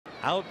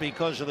Out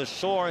because of the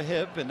sore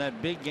hip in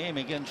that big game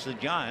against the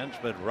Giants,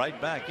 but right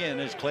back in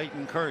is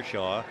Clayton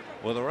Kershaw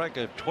with a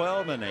record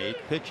 12-8,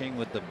 pitching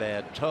with the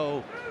bad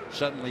toe.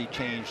 Suddenly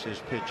changed his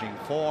pitching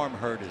form,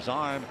 hurt his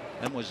arm,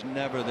 and was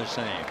never the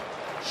same.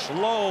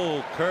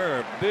 Slow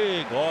curve,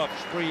 big off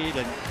speed,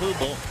 and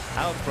Kubel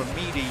out from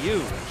me to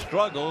you.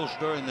 Struggles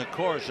during the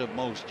course of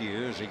most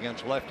years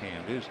against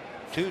left-handers.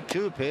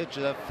 2-2 pitch,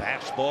 a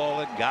fastball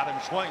that got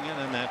him swinging,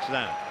 and that's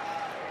that.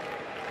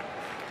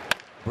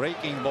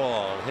 Breaking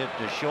ball hit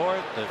to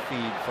short, the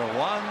feed for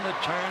one, the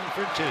turn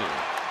for two.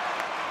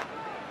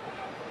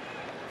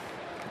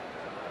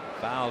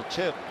 Foul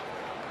tipped,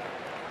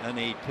 an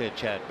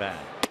 8-pitch at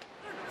bat.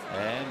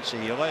 And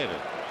see you later.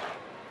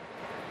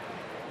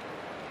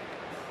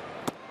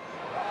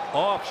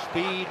 Off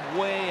speed,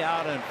 way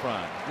out in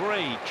front.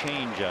 Great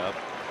changeup,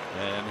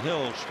 and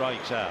Hill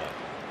strikes out.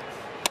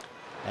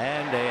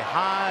 And a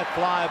high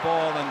fly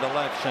ball into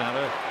left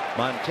center.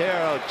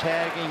 Montero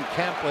tagging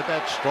Kemp with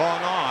that strong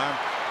arm.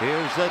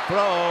 Here's the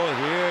throw.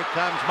 Here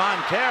comes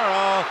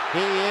Montero.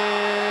 He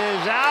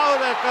is out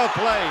at the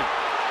plate.